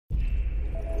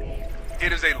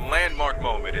It is a landmark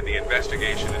moment in the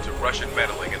investigation into Russian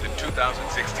meddling in the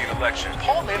 2016 election.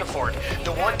 Paul Manafort,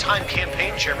 the one-time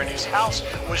campaign chairman whose house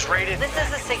was raided. This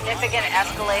is a significant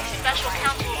escalation. Special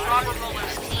counsel Robert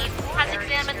Mueller's team has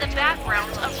examined the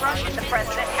backgrounds of Russian. The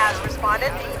president has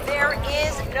responded. There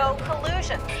is no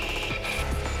collusion.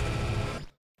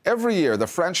 Every year, the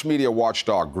French media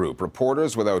watchdog group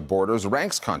Reporters Without Borders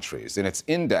ranks countries in its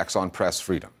index on press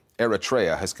freedom.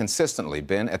 Eritrea has consistently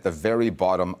been at the very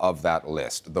bottom of that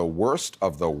list, the worst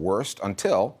of the worst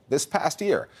until this past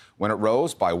year, when it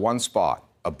rose by one spot,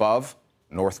 above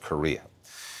North Korea.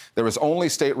 There is only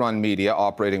state-run media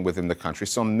operating within the country,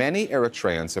 so many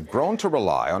Eritreans have grown to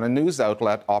rely on a news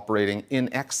outlet operating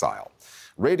in exile.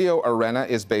 Radio Erena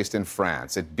is based in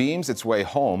France. It beams its way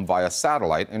home via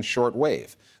satellite and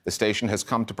shortwave. The station has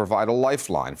come to provide a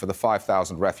lifeline for the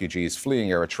 5,000 refugees fleeing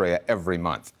Eritrea every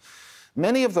month.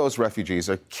 Many of those refugees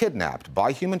are kidnapped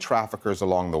by human traffickers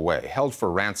along the way, held for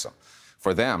ransom.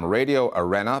 For them, Radio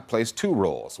Erena plays two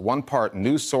roles, one part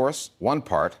news source, one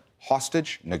part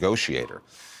hostage negotiator.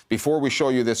 Before we show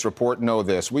you this report, know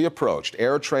this. We approached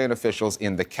Eritrean officials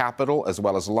in the capital as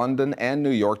well as London and New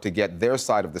York to get their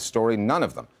side of the story. None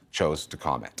of them chose to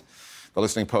comment. The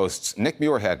Listening Post's Nick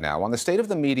Muirhead now on the state of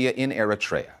the media in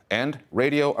Eritrea and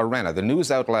Radio Erena, the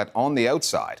news outlet on the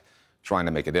outside, trying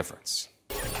to make a difference.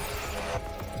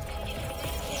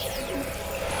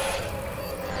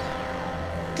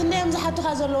 كنيم زحتو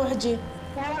خازلو حجي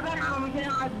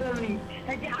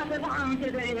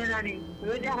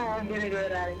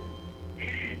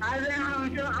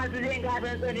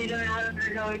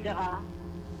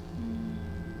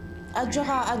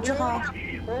أجوها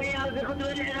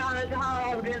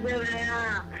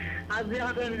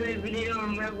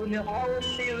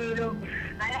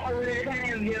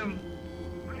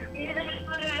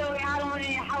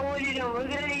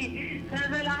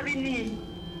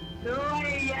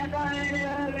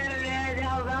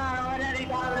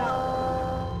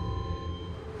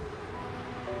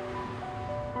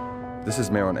This is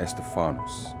Meron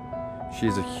Estefanos. She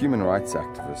is a human rights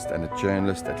activist and a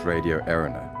journalist at Radio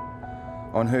Erena.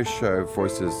 On her show,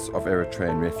 Voices of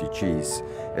Eritrean Refugees,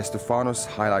 Estefanos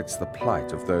highlights the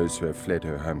plight of those who have fled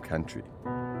her home country.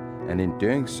 And in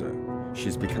doing so,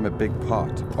 she's become a big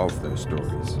part of those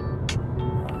stories.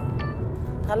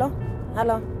 Hello?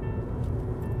 Hello?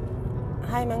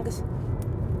 Hi, Mangus.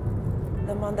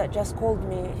 The man that just called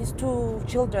me, his two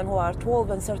children who are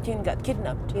 12 and 13 got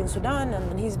kidnapped in Sudan,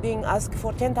 and he's being asked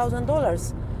for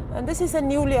 $10,000. And this is a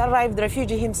newly arrived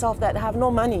refugee himself that have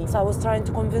no money. So I was trying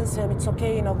to convince him, it's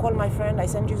okay, you know, call my friend, I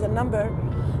send you the number,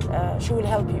 she will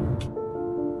help you.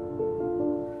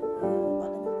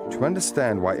 To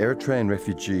understand why Eritrean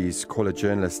refugees call a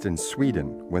journalist in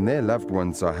Sweden when their loved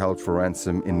ones are held for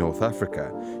ransom in North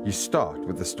Africa, you start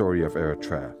with the story of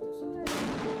Eritrea.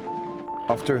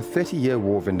 After a 30-year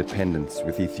war of independence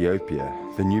with Ethiopia,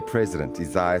 the new president,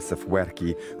 Isaias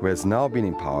Afwerki, who has now been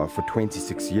in power for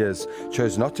 26 years,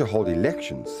 chose not to hold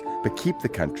elections, but keep the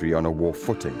country on a war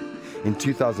footing. In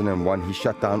 2001, he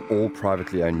shut down all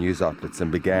privately owned news outlets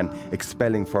and began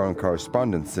expelling foreign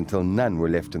correspondents until none were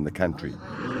left in the country.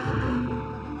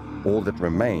 All that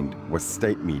remained was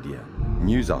state media,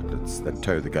 news outlets that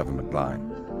toe the government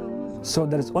line. So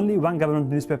there is only one government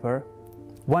newspaper,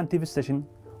 one TV station,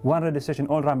 one radio station,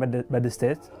 all run by the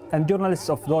state, and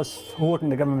journalists of those who work in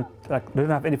the government, like, they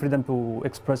don't have any freedom to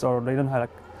express, or they don't have,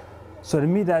 like, so the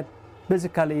media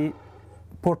basically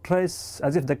portrays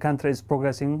as if the country is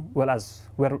progressing, well, as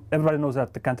where everybody knows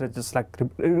that the country is just like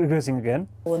regressing again.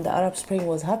 When the Arab Spring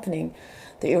was happening,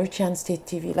 the Eritrean state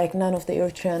TV, like none of the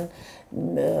Eritrean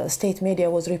state media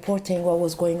was reporting what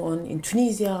was going on in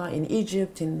Tunisia, in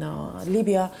Egypt, in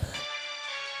Libya.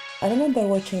 I remember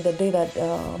watching the day that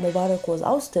Mubarak was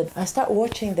ousted. I started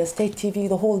watching the state TV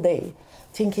the whole day,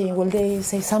 thinking, will they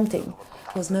say something?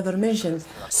 It was never mentioned.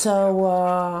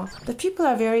 So the people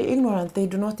are very ignorant. They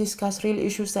do not discuss real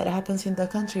issues that happens in the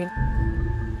country.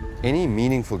 Any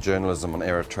meaningful journalism on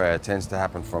Eritrea tends to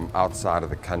happen from outside of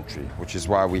the country, which is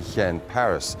why we're here in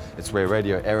Paris. It's where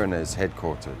Radio Erena is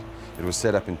headquartered. It was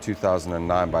set up in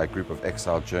 2009 by a group of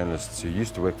exiled journalists who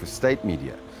used to work for state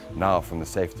media. Now, from the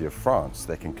safety of France,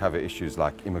 they can cover issues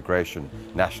like immigration,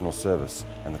 national service,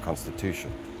 and the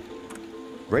Constitution.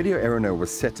 Radio Erena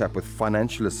was set up with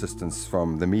financial assistance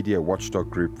from the media watchdog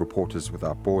group Reporters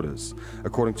Without Borders.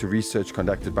 According to research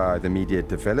conducted by the media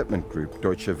development group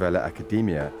Deutsche Welle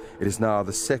Academia, it is now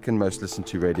the second most listened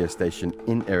to radio station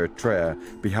in Eritrea,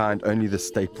 behind only the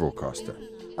state broadcaster.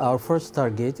 Our first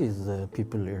target is the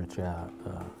people in Eritrea,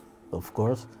 of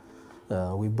course.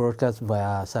 We broadcast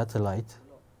via satellite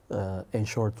and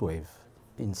shortwave.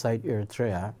 Inside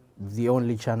Eritrea, The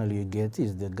only channel you get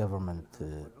is the government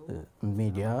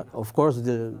media. Of course,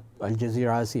 the Al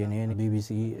Jazeera, CNN,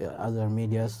 BBC, other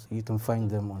medias, you can find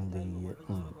them on the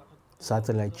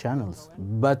satellite channels,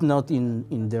 but not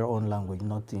in their own language,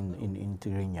 not in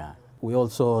Tigrinya. We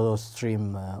also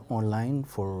stream online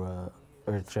for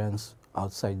Eritreans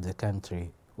outside the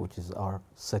country, which is our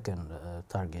second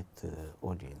target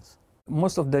audience.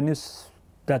 Most of the news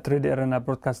that Radio Erena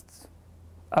broadcasts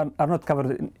are not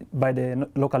covered by the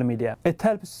local media. It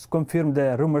helps confirm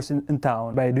the rumors in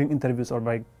town by doing interviews or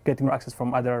by getting more access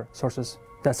from other sources.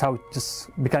 That's how it just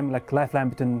became like a lifeline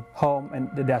between home and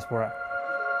the diaspora.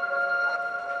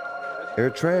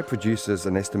 Eritrea produces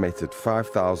an estimated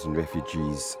 5,000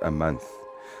 refugees a month.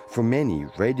 For many,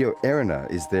 Radio Erena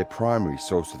is their primary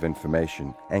source of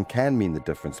information and can mean the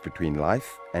difference between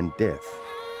life and death.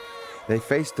 They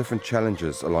face different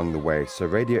challenges along the way, so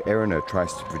Radio Erena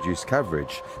tries to produce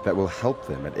coverage that will help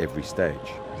them at every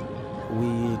stage.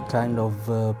 We kind of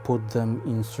put them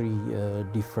in three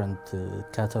different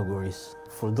categories.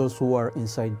 For those who are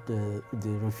inside the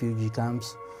refugee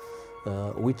camps,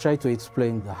 we try to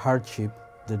explain the hardship,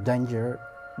 the danger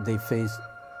they face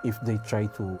if they try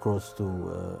to cross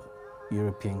to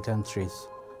European countries.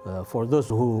 For those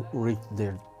who reach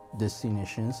their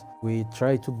destinations, we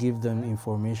try to give them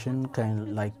information, kind of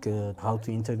like how to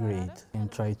integrate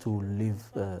and try to live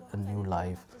a new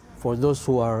life. For those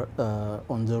who are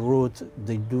on the road,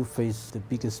 they do face the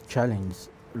biggest challenge.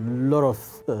 A lot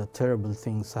of terrible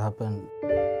things happen.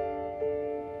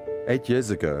 8 years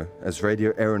ago, as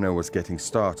Radio Erena was getting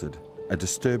started, a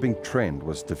disturbing trend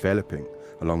was developing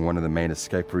along one of the main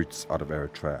escape routes out of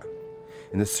Eritrea.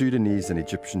 In the Sudanese and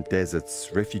Egyptian deserts,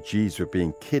 refugees were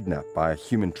being kidnapped by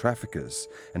human traffickers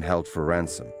and held for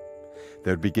ransom.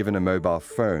 They would be given a mobile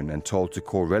phone and told to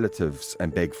call relatives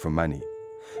and beg for money.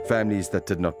 Families that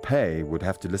did not pay would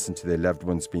have to listen to their loved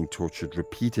ones being tortured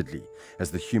repeatedly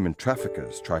as the human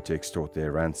traffickers tried to extort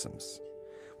their ransoms.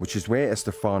 Which is where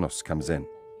Estefanos comes in.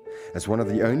 As one of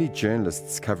the only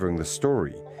journalists covering the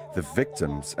story, the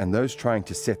victims and those trying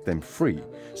to set them free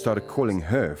started calling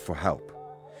her for help.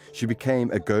 She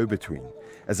became a go-between.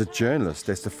 As a journalist,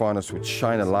 Estefanos would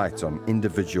shine a light on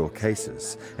individual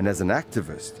cases, and as an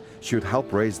activist, she would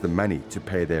help raise the money to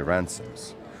pay their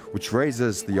ransoms, which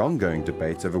raises the ongoing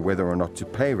debate over whether or not to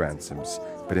pay ransoms,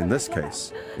 but in this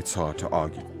case, it's hard to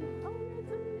argue.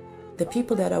 The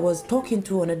people that I was talking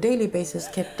to on a daily basis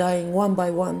kept dying one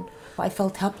by one. I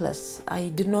felt helpless. I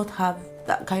did not have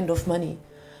that kind of money.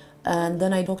 And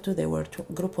then I talked to, they were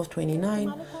a group of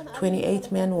 29,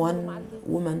 28 men, one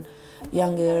woman,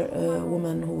 younger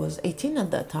woman who was 18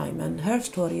 at that time. And her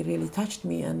story really touched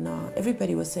me. And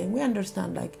everybody was saying, we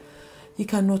understand, like, you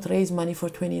cannot raise money for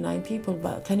 29 people,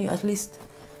 but can you at least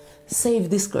save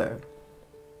this girl?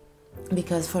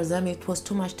 Because for them it was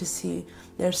too much to see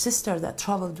their sister that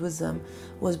traveled with them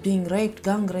was being raped,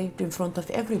 gang raped in front of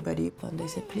everybody. And they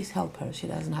said, please help her. She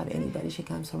doesn't have anybody. She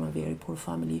comes from a very poor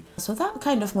family. So that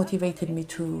kind of motivated me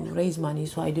to raise money.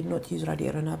 So I did not use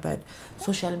Radio Erena, but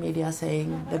social media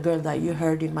saying, the girl that you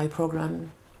heard in my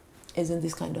program is in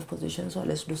this kind of position, so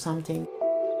let's do something.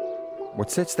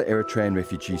 What sets the Eritrean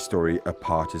refugee story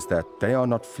apart is that they are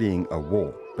not fleeing a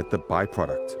war, but the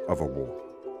byproduct of a war.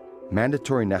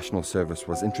 Mandatory national service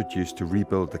was introduced to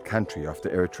rebuild the country after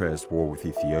Eritrea's war with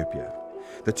Ethiopia.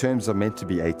 The terms are meant to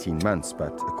be 18 months,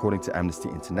 but according to Amnesty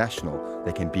International,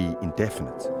 they can be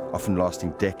indefinite, often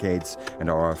lasting decades, and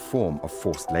are a form of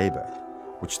forced labor,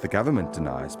 which the government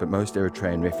denies, but most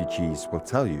Eritrean refugees will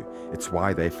tell you it's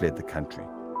why they fled the country.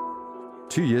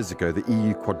 2 years ago, the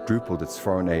EU quadrupled its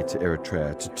foreign aid to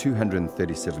Eritrea to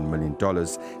 $237 million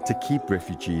to keep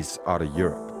refugees out of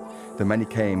Europe. The money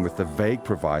came with the vague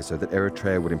proviso that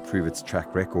Eritrea would improve its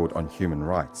track record on human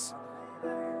rights.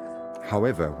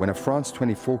 However, when a France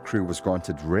 24 crew was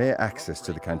granted rare access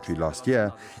to the country last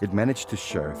year, it managed to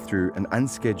show through an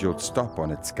unscheduled stop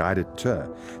on its guided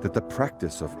tour that the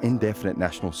practice of indefinite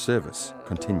national service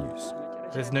continues.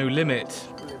 There's no limit.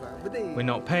 We're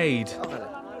not paid.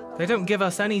 They don't give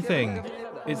us anything.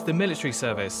 It's the military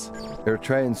service.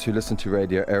 Eritreans who listen to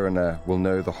Radio Erena will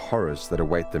know the horrors that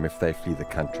await them if they flee the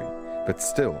country, but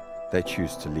still, they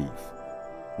choose to leave.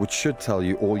 Which should tell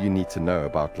you all you need to know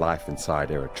about life inside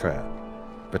Eritrea.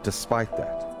 But despite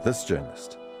that, this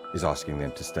journalist is asking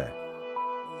them to stay.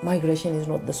 Migration is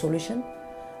not the solution.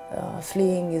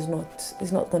 Fleeing is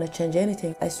not going to change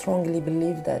anything. I strongly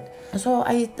believe that. So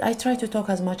I try to talk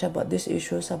as much about these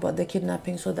issues, about the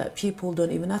kidnapping, so that people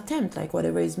don't even attempt, like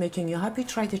whatever is making you happy,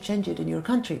 try to change it in your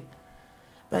country.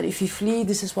 But if you flee,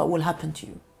 this is what will happen to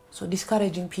you. So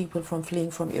discouraging people from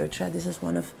fleeing from Eritrea, this is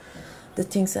one of the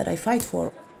things that I fight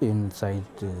for. inside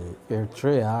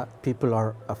Eritrea, people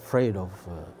are afraid of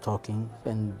talking,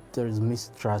 and there is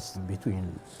mistrust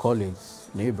between colleagues,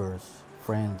 neighbors,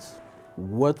 friends.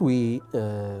 What we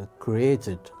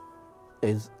created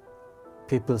is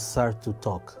people start to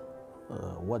talk,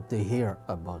 what they hear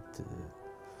about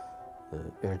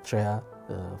Eritrea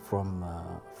from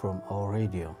our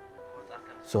radio.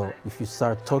 So if you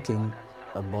start talking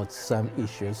about some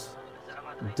issues,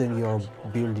 then you're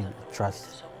building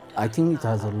trust. I think it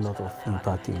has a lot of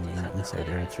impact inside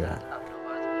Eritrea.